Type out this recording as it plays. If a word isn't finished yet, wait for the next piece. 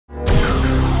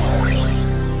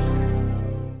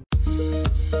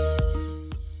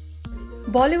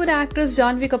Bollywood actress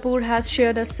Janhvi Kapoor has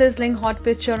shared a sizzling hot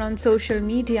picture on social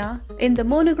media. In the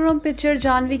monochrome picture,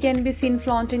 Janhvi can be seen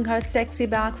flaunting her sexy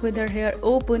back with her hair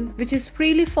open, which is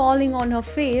freely falling on her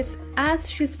face as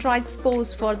she strikes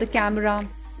pose for the camera.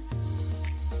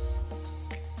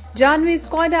 Janhvi is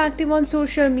quite active on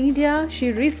social media.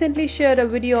 She recently shared a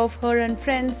video of her and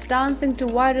friends dancing to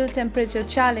viral temperature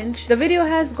challenge. The video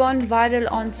has gone viral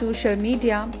on social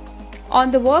media. On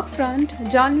the work front,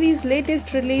 Janhvi's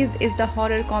latest release is the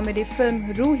horror comedy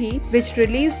film Ruhi, which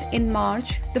released in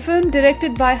March. The film,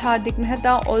 directed by Hardik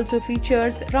Mehta, also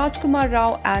features Rajkumar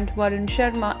Rao and Varun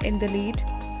Sharma in the lead.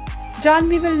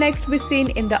 Janhvi will next be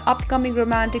seen in the upcoming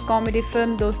romantic comedy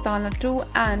film Dostana 2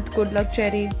 and Good Luck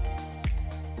Cherry.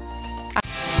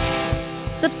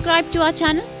 Subscribe to our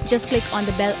channel. Just click on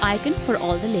the bell icon for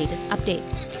all the latest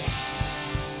updates.